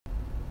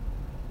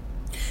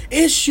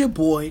It's your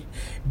boy,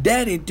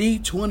 Daddy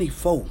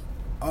D24,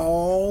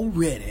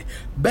 already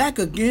back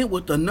again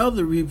with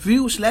another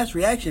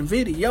review/reaction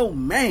video,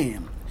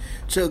 man,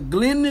 to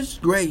Glennis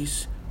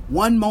Grace,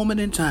 One Moment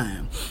in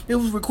Time. It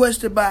was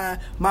requested by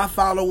my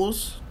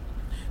followers,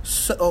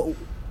 so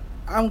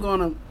I'm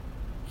gonna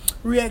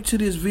react to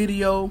this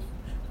video.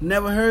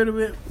 Never heard of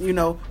it. You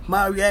know,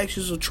 my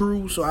reactions are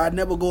true, so I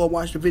never go and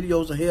watch the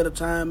videos ahead of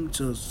time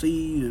to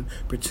see and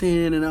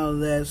pretend and all of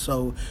that.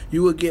 So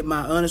you will get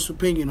my honest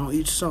opinion on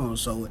each song.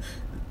 So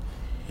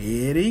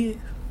here it is.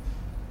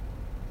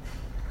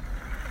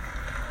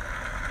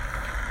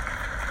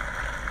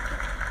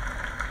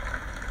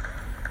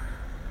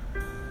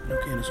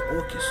 Okay, it's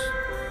orkest.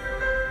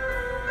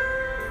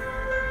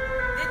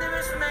 Dit nummer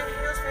is voor mij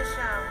heel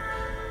speciaal.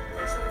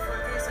 Ik zong voor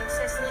het eerst toen ik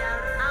 16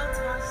 jaar oud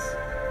was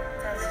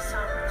tijdens de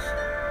Summershow.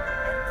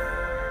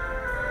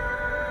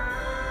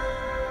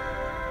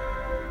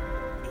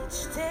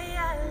 Each day I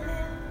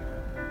live,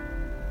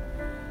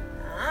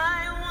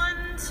 I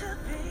want to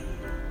be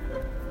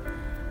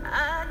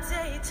a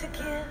day to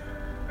give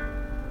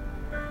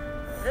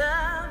the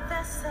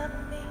best of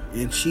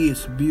me. And she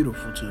is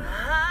beautiful too.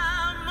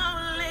 I'm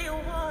only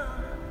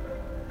one,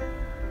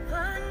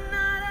 but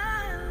not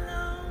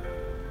alone.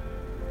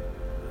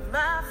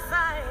 My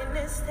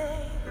finest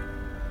day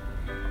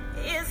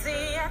is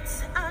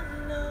yet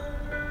unknown.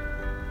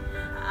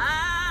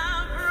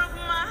 I broke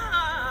my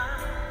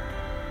heart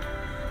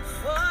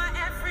for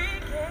every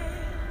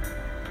game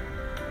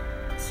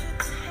to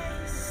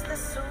taste the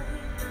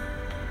sweet.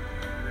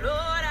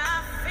 Lord,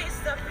 I face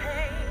the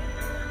pain.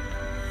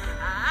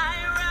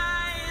 I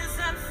rise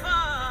and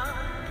fall,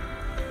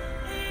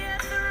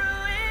 yet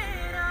through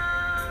it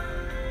all,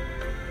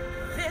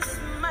 this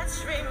much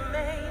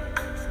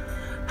remains.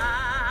 I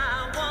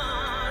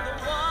want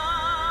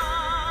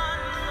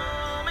one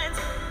moment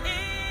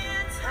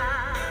in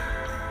time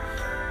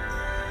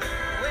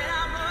when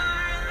I'm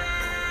more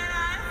than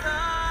I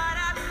thought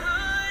I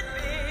could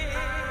be,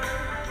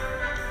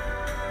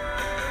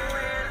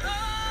 when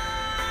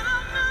all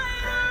of my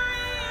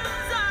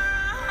dreams are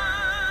a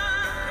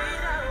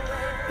heartbeat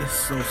away. It's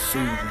so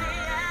soothing.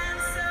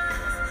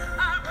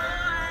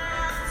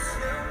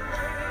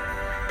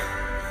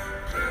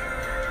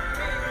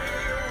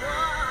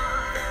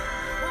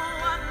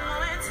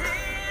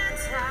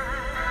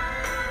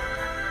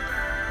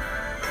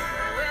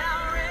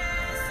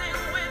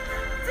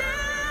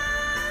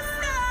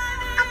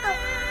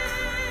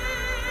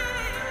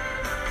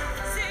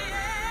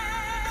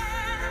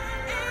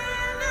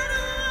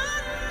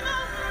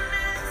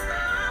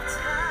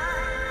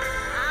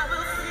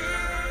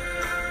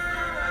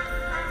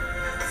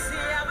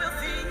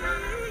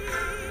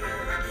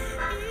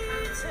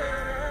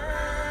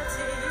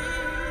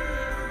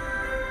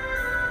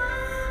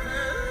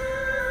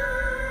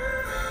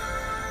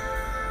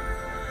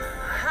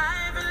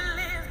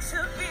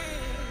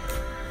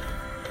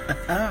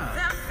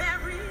 The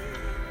very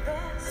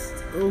best.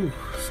 Ooh,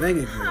 sing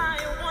it, girl. I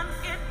want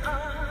it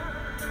all.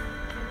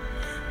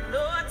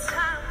 No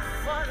time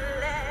for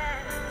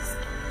less.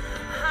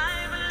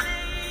 I've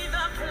laid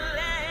the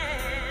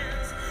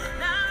plans.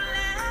 Now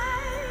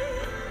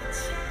let's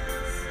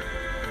chance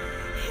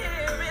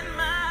here in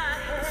my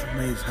head. It's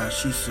amazing how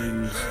she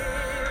sings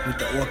with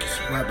the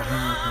orchestra right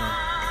behind her.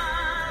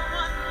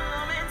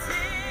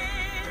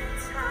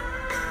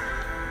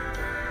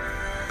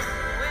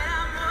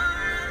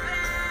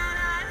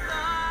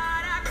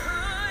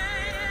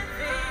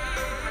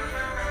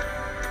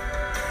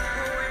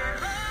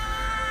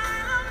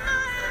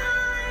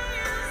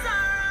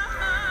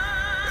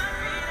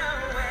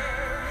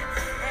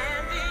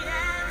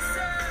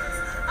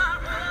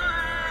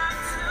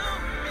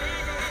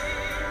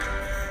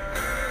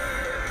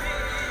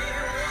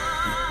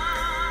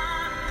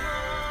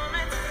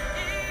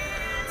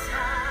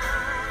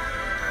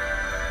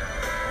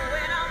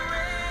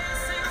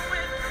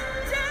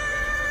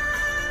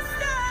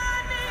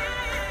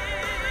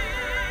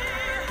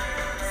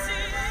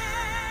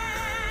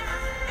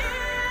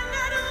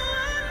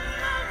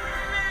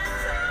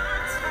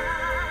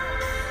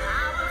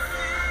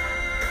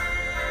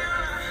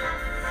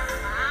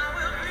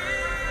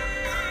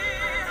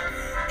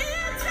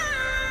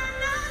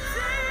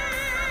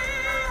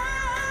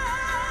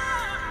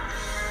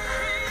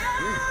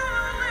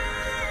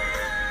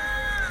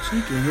 She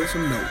can hear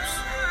some notes.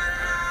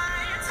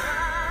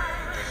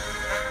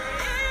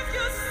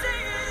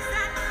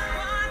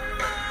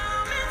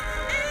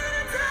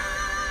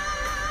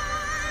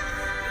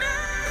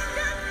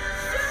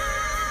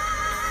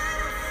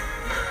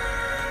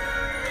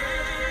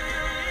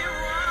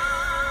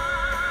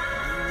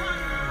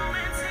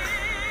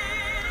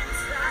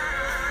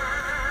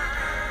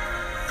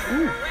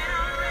 Ooh.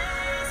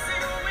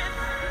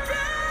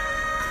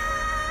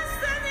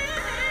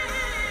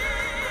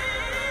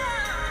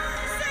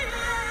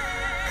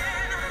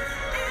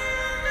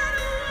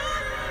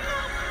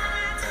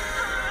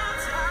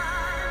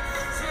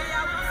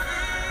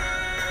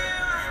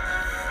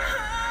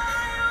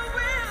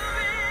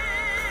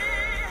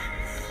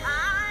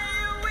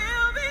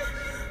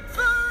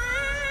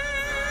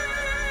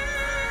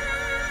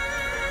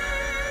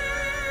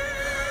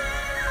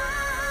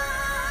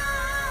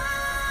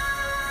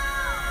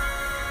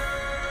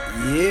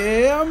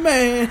 my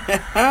man.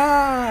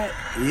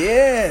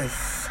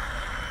 Yes.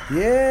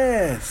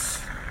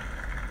 Yes.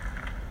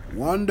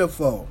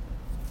 Wonderful.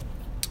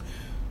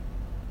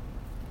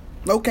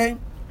 Okay.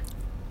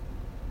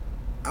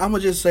 I'm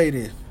going to just say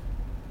this.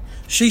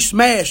 She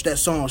smashed that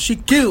song. She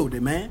killed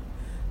it, man.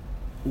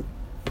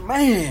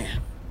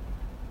 Man.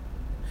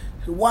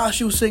 While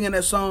she was singing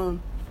that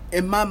song,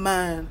 in my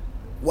mind,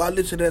 while I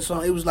listened to that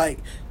song, it was like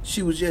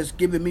she was just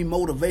giving me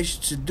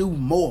motivation to do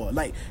more.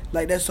 Like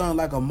that song,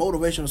 like a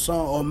motivational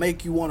song, or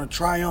make you want to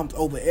triumph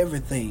over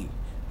everything.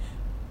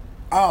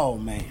 Oh,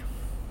 man.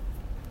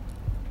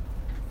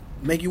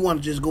 Make you want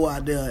to just go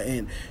out there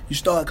and you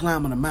start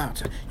climbing a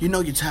mountain. You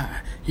know you're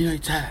tired.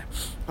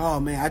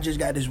 Oh, man, I just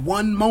got this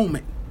one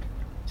moment.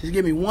 Just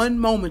give me one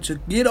moment to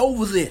get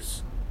over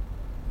this.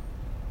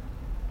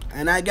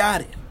 And I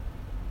got it.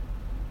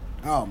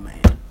 Oh, man.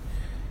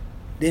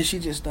 Then she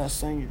just starts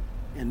singing.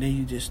 And then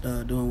you just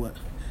start doing what?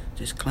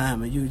 Just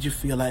climbing. You just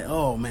feel like,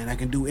 oh, man, I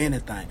can do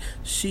anything.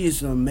 She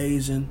is an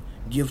amazing,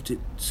 gifted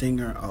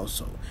singer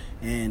also.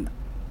 And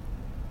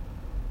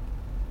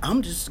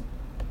I'm just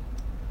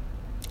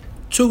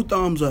 2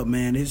 thumbs up,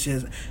 man. It's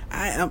just,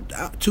 I'm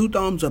 2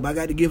 thumbs up. I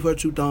got to give her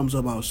 2 thumbs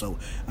up also.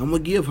 I'm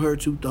going to give her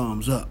 2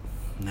 thumbs up.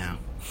 Now,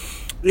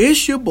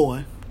 it's your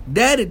boy,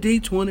 Daddy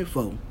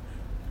D24.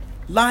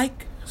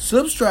 Like,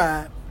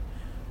 subscribe,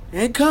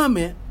 and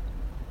comment,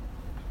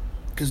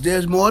 because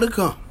there's more to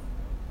come.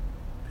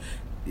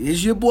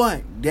 It's your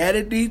boy,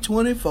 Daddy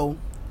D24,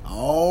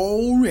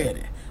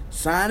 already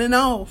signing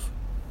off.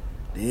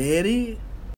 There it is.